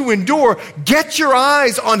want to endure, get your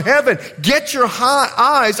eyes on heaven. Get your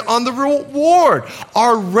eyes on the reward.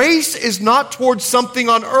 Our race is not towards something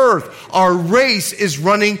on earth. Our race is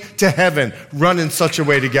running to heaven. Run in such a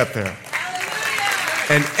way to get there.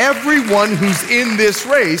 And everyone who's in this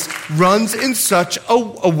race runs in such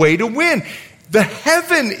a way to win. The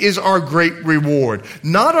heaven is our great reward,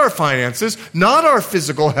 not our finances, not our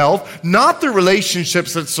physical health, not the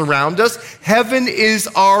relationships that surround us. Heaven is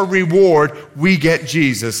our reward. We get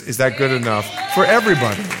Jesus. Is that good enough for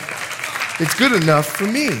everybody? It's good enough for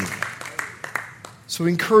me. So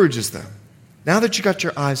he encourages them. Now that you got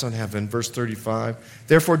your eyes on heaven, verse 35,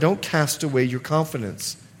 therefore don't cast away your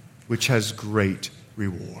confidence, which has great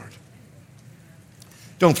reward.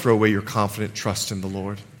 Don't throw away your confident trust in the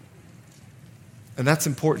Lord. And that's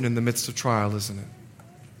important in the midst of trial, isn't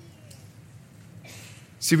it?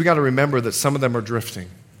 See, we got to remember that some of them are drifting.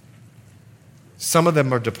 Some of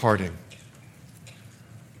them are departing.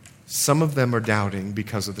 Some of them are doubting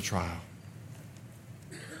because of the trial.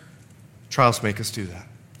 Trials make us do that.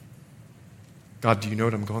 God, do you know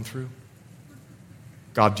what I'm going through?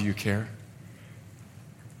 God, do you care?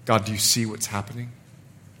 God, do you see what's happening?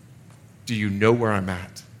 Do you know where I'm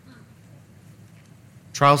at?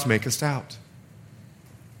 Trials make us doubt.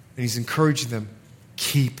 And he's encouraging them,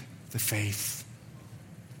 keep the faith.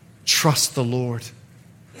 Trust the Lord.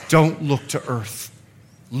 Don't look to earth.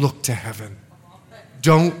 Look to heaven.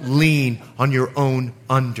 Don't lean on your own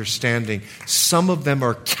understanding. Some of them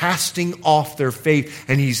are casting off their faith,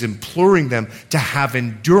 and he's imploring them to have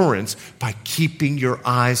endurance by keeping your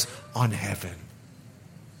eyes on heaven.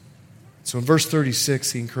 So in verse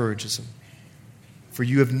 36, he encourages them, for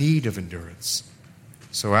you have need of endurance.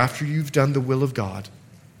 So after you've done the will of God,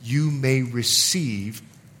 you may receive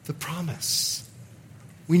the promise.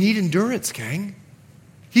 We need endurance, gang.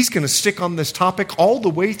 He's going to stick on this topic all the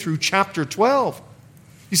way through chapter 12.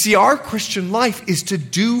 You see, our Christian life is to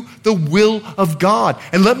do the will of God.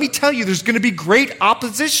 And let me tell you, there's going to be great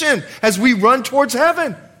opposition as we run towards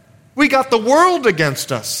heaven. We got the world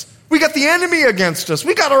against us. We got the enemy against us.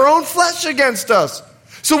 We got our own flesh against us.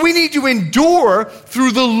 So we need to endure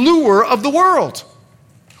through the lure of the world.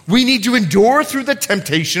 We need to endure through the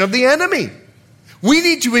temptation of the enemy. We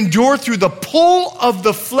need to endure through the pull of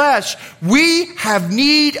the flesh. We have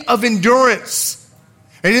need of endurance.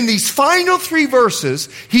 And in these final 3 verses,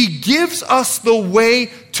 he gives us the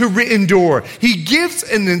way to endure. He gives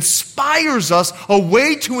and inspires us a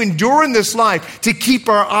way to endure in this life, to keep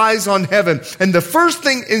our eyes on heaven. And the first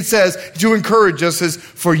thing it says to encourage us is,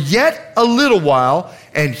 for yet a little while,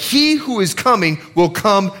 and he who is coming will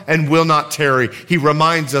come and will not tarry. He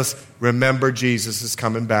reminds us, remember, Jesus is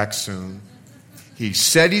coming back soon. He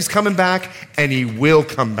said he's coming back, and he will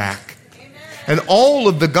come back. And all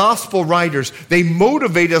of the gospel writers, they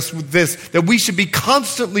motivate us with this, that we should be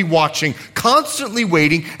constantly watching, constantly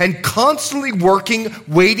waiting, and constantly working,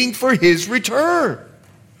 waiting for his return.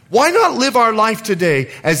 Why not live our life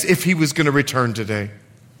today as if he was going to return today?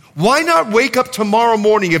 Why not wake up tomorrow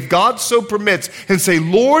morning, if God so permits, and say,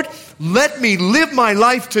 Lord, let me live my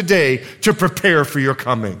life today to prepare for your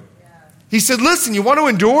coming? He said, listen, you want to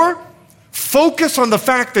endure? Focus on the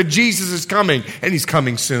fact that Jesus is coming, and he's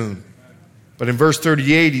coming soon. But in verse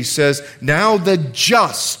 38, he says, now the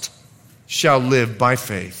just shall live by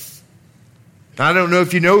faith. Now, I don't know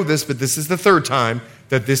if you know this, but this is the third time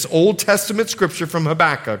that this Old Testament scripture from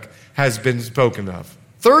Habakkuk has been spoken of.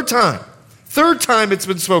 Third time. Third time it's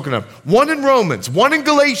been spoken of. One in Romans, one in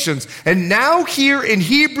Galatians, and now here in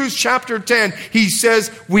Hebrews chapter 10, he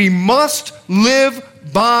says we must live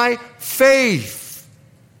by faith.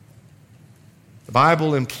 The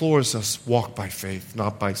Bible implores us, walk by faith,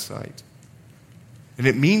 not by sight. And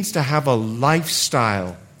it means to have a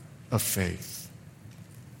lifestyle of faith,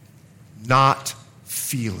 not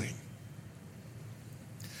feeling.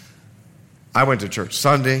 I went to church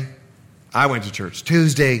Sunday. I went to church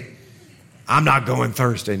Tuesday. I'm not going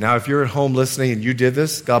Thursday. Now, if you're at home listening and you did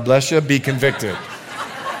this, God bless you, be convicted.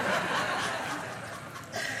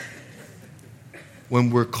 When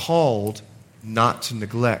we're called not to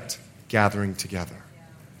neglect gathering together.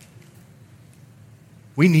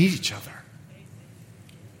 We need each other.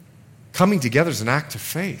 Coming together is an act of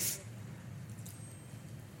faith.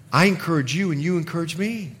 I encourage you and you encourage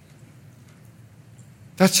me.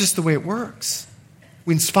 That's just the way it works.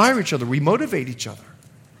 We inspire each other. We motivate each other.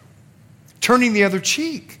 Turning the other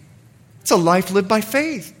cheek. It's a life lived by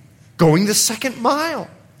faith. Going the second mile.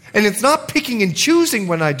 And it's not picking and choosing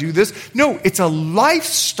when I do this. No, it's a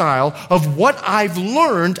lifestyle of what I've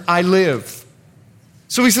learned I live.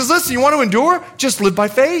 So he says, listen, you want to endure? Just live by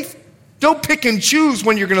faith. Don't pick and choose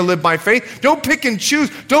when you're going to live by faith. Don't pick and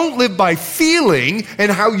choose. Don't live by feeling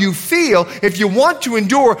and how you feel. If you want to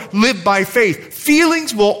endure, live by faith.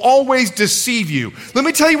 Feelings will always deceive you. Let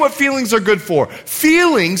me tell you what feelings are good for.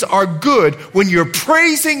 Feelings are good when you're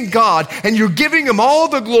praising God and you're giving him all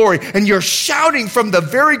the glory and you're shouting from the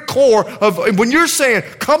very core of, when you're saying,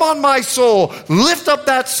 come on my soul, lift up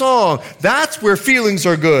that song. That's where feelings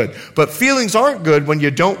are good. But feelings aren't good when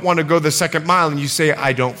you don't want to go the second mile and you say,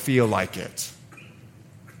 I don't feel like it.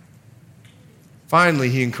 Finally,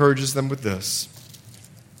 he encourages them with this.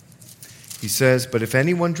 He says, but if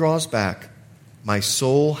anyone draws back, my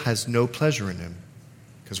soul has no pleasure in him.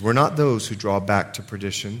 Because we're not those who draw back to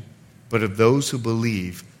perdition, but of those who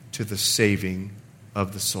believe to the saving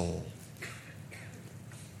of the soul.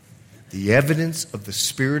 The evidence of the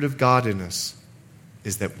Spirit of God in us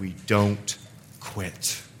is that we don't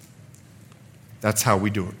quit. That's how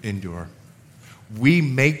we endure. We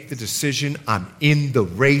make the decision, I'm in the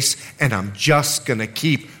race, and I'm just going to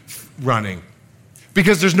keep running.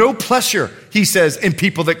 Because there's no pleasure, he says, in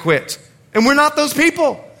people that quit. And we're not those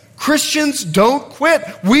people. Christians don't quit.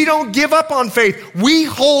 We don't give up on faith. We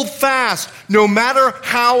hold fast no matter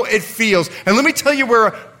how it feels. And let me tell you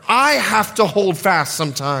where I have to hold fast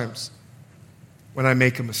sometimes. When I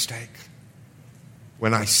make a mistake.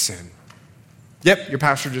 When I sin. Yep, your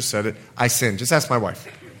pastor just said it. I sin. Just ask my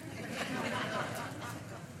wife.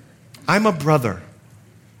 I'm a brother.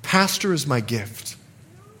 Pastor is my gift.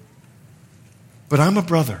 But I'm a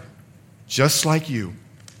brother. Just like you,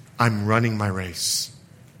 I'm running my race.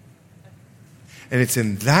 And it's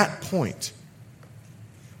in that point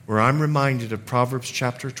where I'm reminded of Proverbs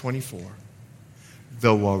chapter 24.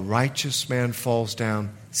 Though a righteous man falls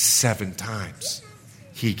down 7 times,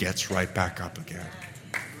 he gets right back up again.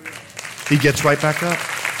 He gets right back up.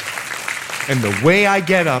 And the way I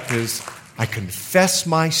get up is I confess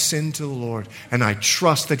my sin to the Lord, and I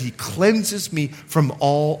trust that he cleanses me from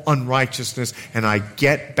all unrighteousness, and I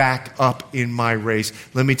get back up in my race.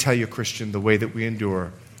 Let me tell you, Christian, the way that we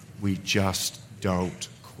endure, we just don't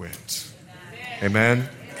quit. Amen?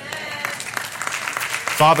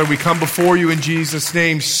 Father, we come before you in Jesus'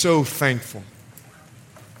 name so thankful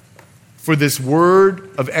for this word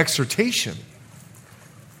of exhortation.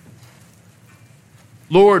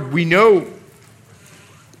 Lord, we know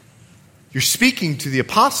you're speaking to the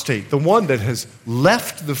apostate, the one that has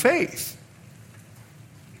left the faith.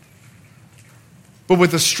 But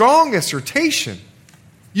with a strong exhortation,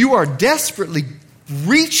 you are desperately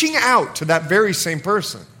reaching out to that very same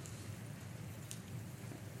person,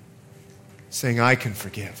 saying, I can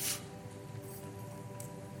forgive.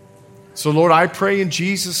 So Lord, I pray in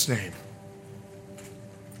Jesus' name,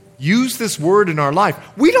 use this word in our life.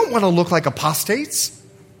 We don't want to look like apostates.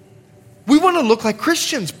 We want to look like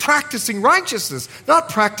Christians, practicing righteousness, not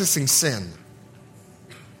practicing sin.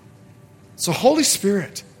 So Holy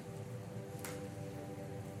Spirit,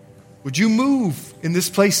 would you move in this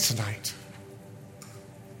place tonight?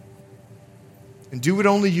 and do what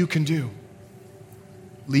only you can do.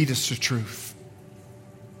 Lead us to truth.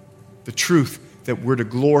 The truth that we're to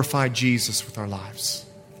glorify Jesus with our lives.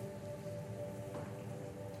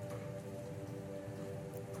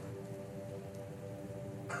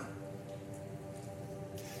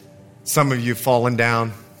 Some of you have fallen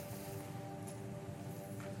down.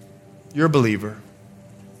 You're a believer,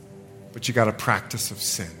 but you got a practice of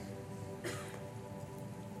sin.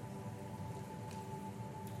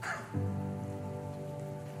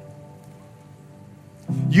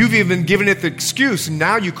 You've even given it the excuse, and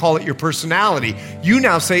now you call it your personality. You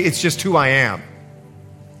now say, it's just who I am.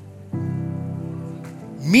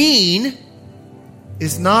 Mean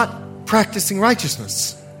is not practicing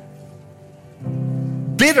righteousness.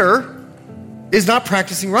 Bitter is not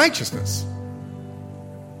practicing righteousness.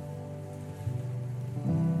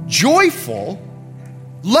 Joyful,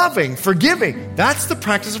 loving, forgiving, that's the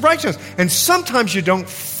practice of righteousness. And sometimes you don't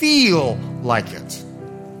feel like it.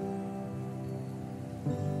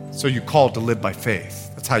 So you're called to live by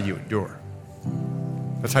faith. That's how you endure.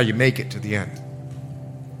 That's how you make it to the end.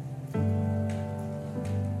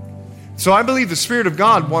 So I believe the Spirit of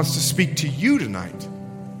God wants to speak to you tonight.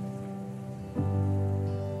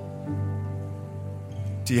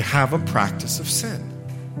 Do you have a practice of sin?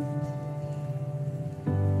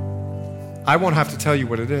 I won't have to tell you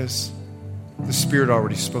what it is. The Spirit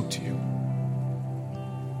already spoke to you.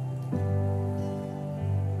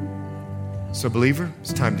 So believer,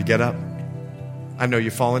 it's time to get up. I know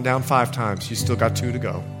you've fallen down 5 times. You still got 2 to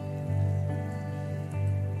go.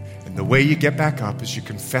 And the way you get back up is you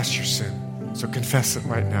confess your sin. So confess it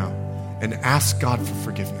right now and ask God for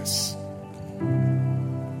forgiveness.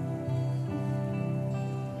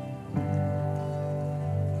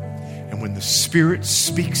 And when the Spirit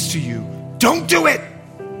speaks to you, don't do it.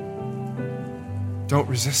 Don't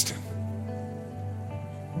resist Him.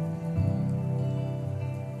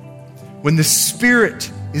 When the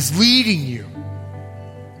Spirit is leading you,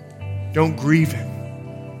 don't grieve Him.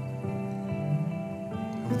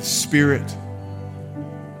 When the Spirit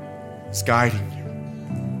is guiding you,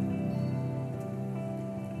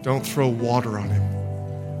 don't throw water on Him.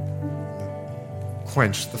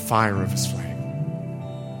 Quench the fire of His flame.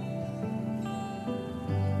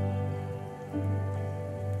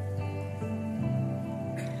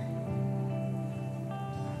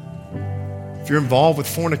 If you're involved with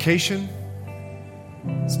fornication,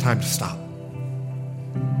 it's time to stop.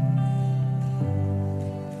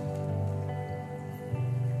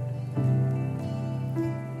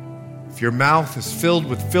 If your mouth is filled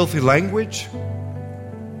with filthy language,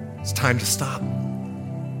 it's time to stop.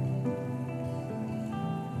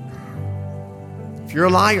 If you're a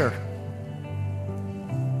liar,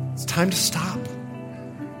 it's time to stop.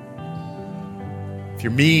 If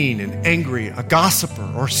you're mean and angry, a gossiper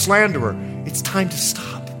or slanderer, it's time to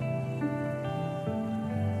stop.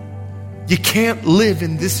 You can't live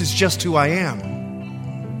in this is just who I am.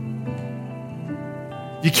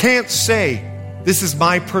 You can't say, this is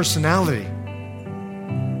my personality.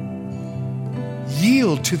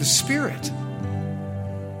 Yield to the Spirit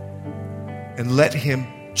and let Him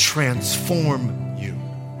transform you.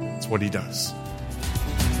 That's what He does.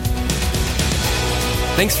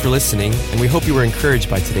 Thanks for listening, and we hope you were encouraged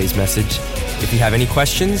by today's message. If you have any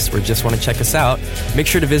questions or just want to check us out, make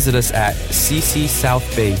sure to visit us at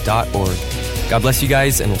ccsouthbay.org. God bless you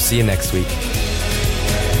guys, and we'll see you next week.